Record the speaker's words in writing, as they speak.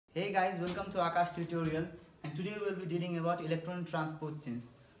Hey guys, welcome to Akash tutorial, and today we will be dealing about electron transport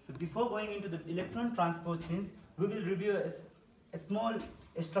chains. So before going into the electron transport chains, we will review a small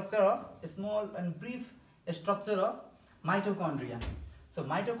and brief structure of mitochondria. So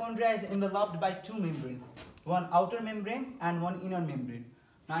mitochondria is enveloped by two membranes, one outer membrane and one inner membrane.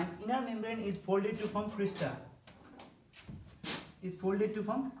 Now an inner membrane is folded to form crystal.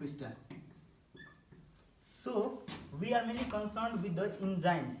 So we are mainly concerned with the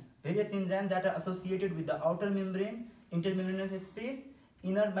enzymes, various enzymes that are associated with the outer membrane, intermembranous space,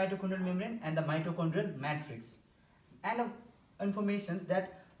 inner mitochondrial membrane and the mitochondrial matrix. And informations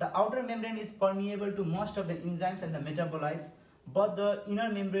that the outer membrane is permeable to most of the enzymes and the metabolites, but the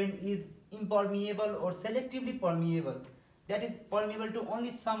inner membrane is impermeable or selectively permeable. That is permeable to only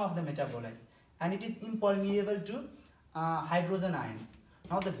some of the metabolites, and it is impermeable to hydrogen ions.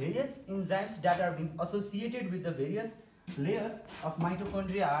 Now the various enzymes that are being associated with the various layers of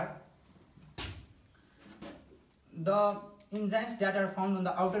mitochondria are the enzymes that are found on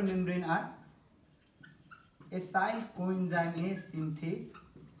the outer membrane are acyl coenzyme A synthase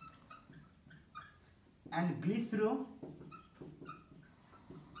and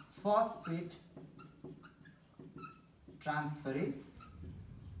glycerophosphate transferase.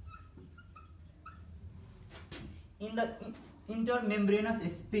 In the intermembranous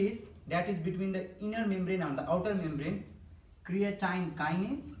space, that is between the inner membrane and the outer membrane, creatine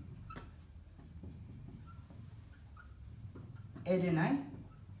kinase, adenine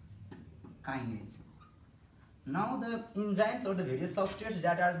kinase. Now the enzymes or the various substrates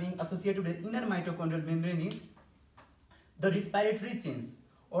that are being associated with the inner mitochondrial membrane is the respiratory chains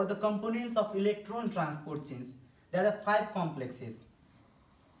or the components of electron transport chains. There are 5 complexes.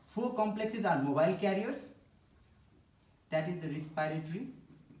 4 complexes are mobile carriers, that is the respiratory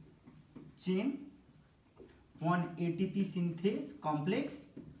chain, one ATP synthase complex,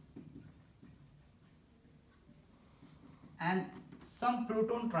 and some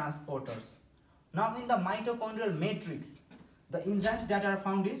proton transporters. Now in the mitochondrial matrix, the enzymes that are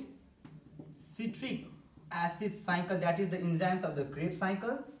found is citric acid cycle, that is the enzymes of the Krebs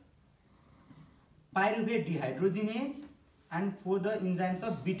cycle, pyruvate dehydrogenase, and for the enzymes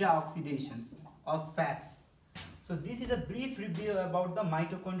of beta oxidations of fats. So this is a brief review about the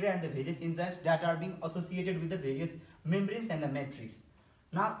mitochondria and the various enzymes that are being associated with the various membranes and the matrix.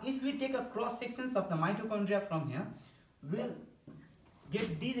 Now if we take a cross sections of the mitochondria from here, we'll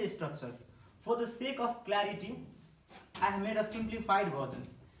get these structures. For the sake of clarity, I have made a simplified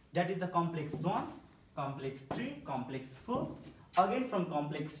versions. That is the complex 1, complex 3, complex 4, again from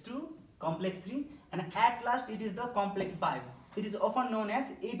complex 2, complex 3, and at last it is the complex 5. It is often known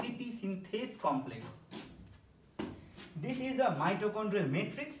as ATP synthase complex. This is the mitochondrial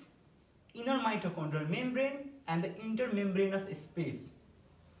matrix, inner mitochondrial membrane and the intermembranous space.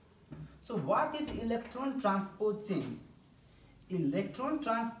 So what is electron transport chain? Electron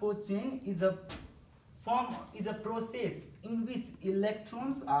transport chain is a process in which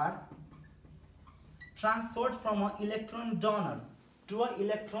electrons are transferred from an electron donor to an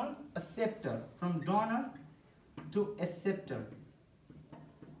electron acceptor, from donor to acceptor.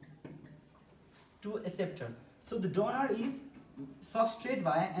 So the donor is substrate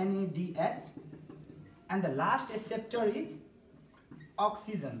via NADH and the last acceptor is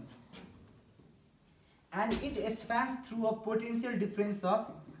oxygen, and it expands through a potential difference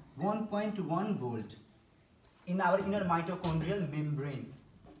of 1.1 volt in our inner mitochondrial membrane.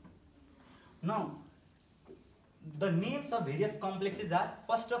 Now the names of various complexes are,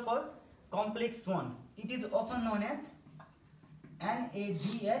 first of all, complex 1. It is often known as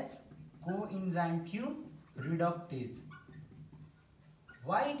NADH coenzyme Q reductase.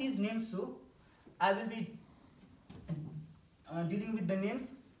 Why it is named so? I will be dealing with the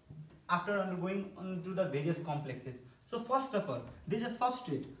names after undergoing into the various complexes. So first of all, this is a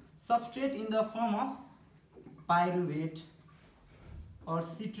substrate in the form of pyruvate or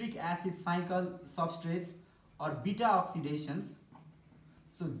citric acid cycle substrates or beta oxidations.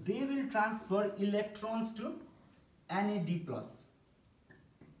 So they will transfer electrons to NAD+.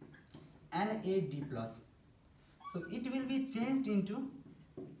 So it will be changed into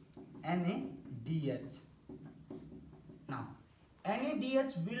NADH. Now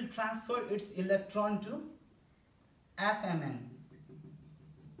NADH will transfer its electron to FMN,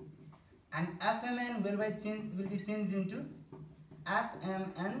 and FMN will be changed into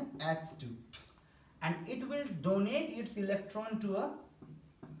FMNH2, and it will donate its electron to a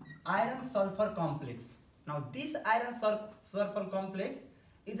iron sulfur complex. Now this iron sulfur complex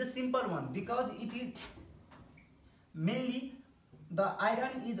is a simple one because it is mainly the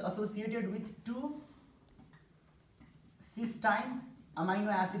iron is associated with 2 cysteine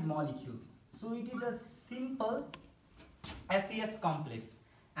amino acid molecules. So it is a simple FES complex,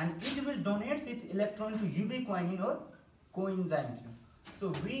 and it will donate its electron to ubiquinone or coenzyme Q.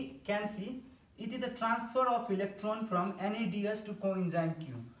 So we can see it is a transfer of electron from NADH to coenzyme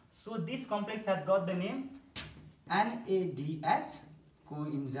Q. So this complex has got the name NADH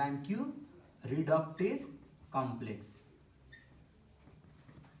coenzyme Q reductase complex.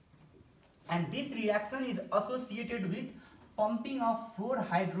 And this reaction is associated with pumping of 4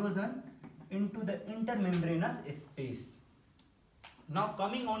 hydrogen into the intermembranous space. Now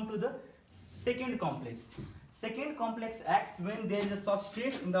coming on to the second complex. Second complex acts when there is a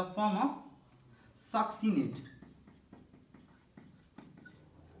substrate in the form of succinate.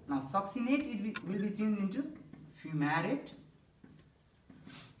 Now succinate will be changed into fumarate,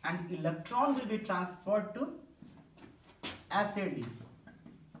 and electron will be transferred to FAD.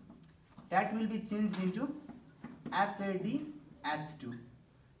 That will be changed into FADH2.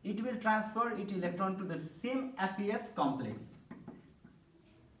 It will transfer its electron to the same FES complex,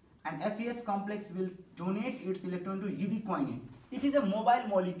 and FES complex will donate its electron to ubiquinone. It is a mobile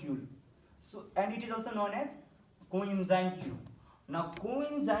molecule, so and it is also known as coenzyme Q. Now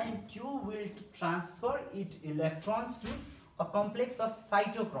coenzyme Q will transfer its electrons to a complex of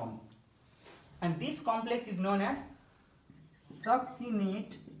cytochromes, and this complex is known as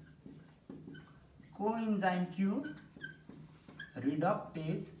succinate coenzyme Q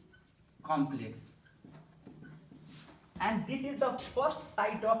reductase complex. And this is the first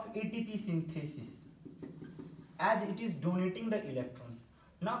site of ATP synthesis, as it is donating the electrons.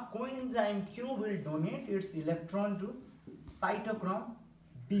 Now coenzyme Q will donate its electron to cytochrome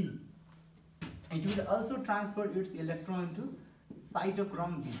B. It will also transfer its electron to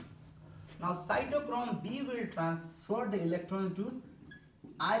cytochrome B. Now cytochrome B will transfer the electron to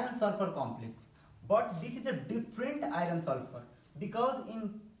iron sulfur complex, but this is a different iron sulfur, because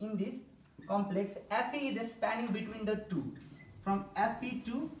in this complex Fe is spanning between the two, from Fe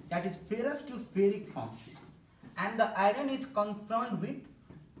to, that is ferrous to ferric form, and the iron is concerned with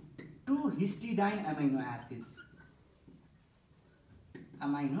 2 histidine amino acids.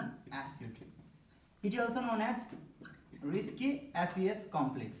 It is also known as risky FES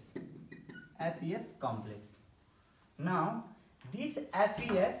complex. Now this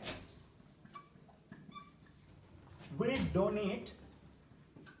FES will donate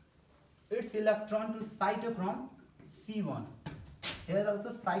its electron to cytochrome C1. Here also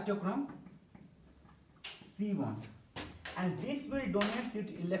cytochrome C1, and this will donate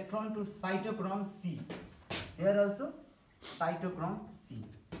its electron to cytochrome C. Here also cytochrome C,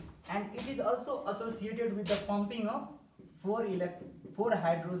 and it is also associated with the pumping of 4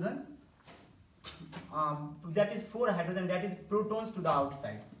 hydrogen, that is protons to the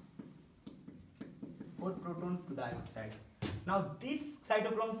outside. 4 protons to the outside. Now this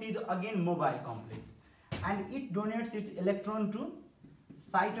cytochrome C is again mobile complex, and it donates its electron to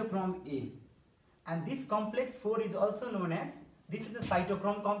cytochrome A, and this complex 4 is also known as, this is a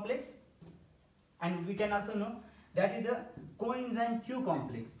cytochrome complex, and we can also know that is a coenzyme Q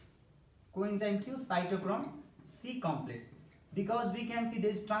complex, coenzyme Q cytochrome C complex, because we can see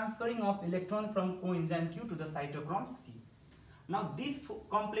there is transferring of electron from coenzyme Q to the cytochrome C. Now this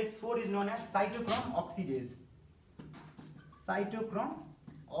complex 4 is known as cytochrome oxidase. Cytochrome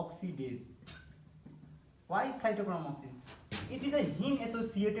oxidase. Why cytochrome oxidase? It is a heme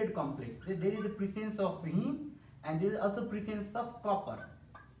associated complex. There is a presence of heme, and there is also presence of copper,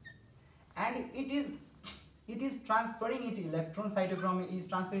 and it is transferring its electron, cytochrome is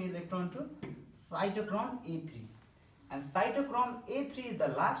transferring electron to cytochrome A3, and cytochrome A3 is the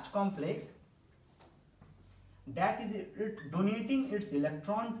last complex that is donating its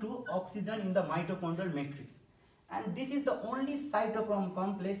electron to oxygen in the mitochondrial matrix, and this is the only cytochrome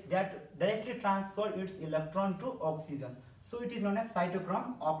complex that directly transfers its electron to oxygen. So it is known as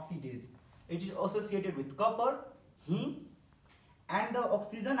cytochrome oxidase. It is associated with copper, heme, and the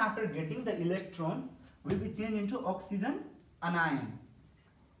oxygen after getting the electron will be changed into oxygen anion.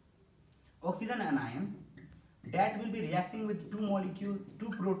 Oxygen anion that will be reacting with 2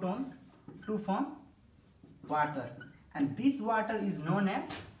 protons to form water, and this water is known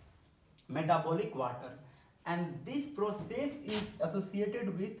as metabolic water, and this process is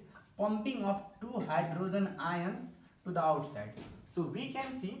associated with pumping of 2 hydrogen ions to the outside. So we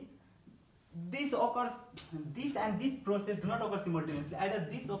can see this occurs, this and this process do not occur simultaneously, either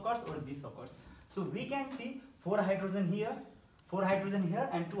this occurs or this occurs. So we can see 4 hydrogen here, 4 hydrogen here,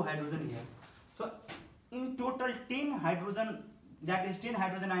 and 2 hydrogen here. So in total 10 hydrogen, that is 10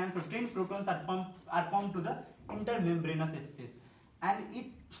 hydrogen ions, so 10 protons are pumped to the intermembranous space, and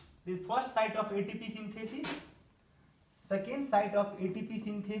the first site of ATP synthesis, second site of ATP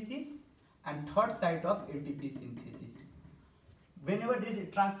synthesis and third site of ATP synthesis. Whenever there is a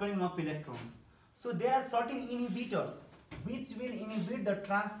transferring of electrons, so there are certain inhibitors which will inhibit the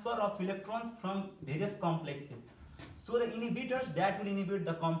transfer of electrons from various complexes. So the inhibitors that will inhibit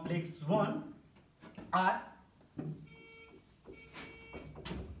the complex 1 are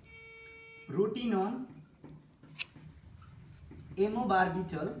rotenone,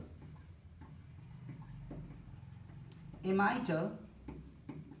 amobarbital, amytal,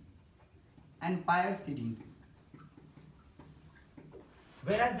 and pyridine.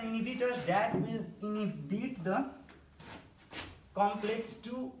 Whereas the inhibitors that will inhibit the complex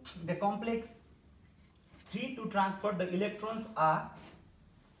 2, the complex 3 to transfer the electrons are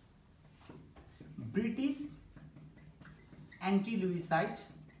British anti-Lewisite,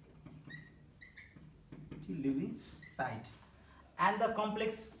 and the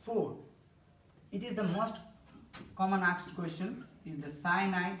complex 4. It is the most common asked questions is the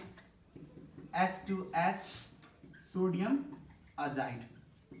cyanide H2S sodium azide.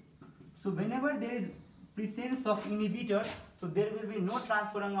 So whenever there is presence of inhibitors, so there will be no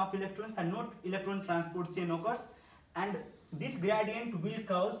transferring of electrons and no electron transport chain occurs, and this gradient will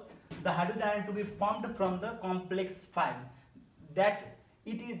cause the hydrogen ion to be pumped from the complex 5.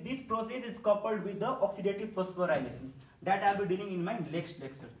 This process is coupled with the oxidative phosphorylations that I will be dealing in my next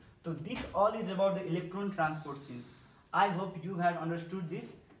lecture. So this all is about the electron transport chain. I hope you have understood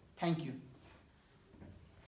this. Thank you.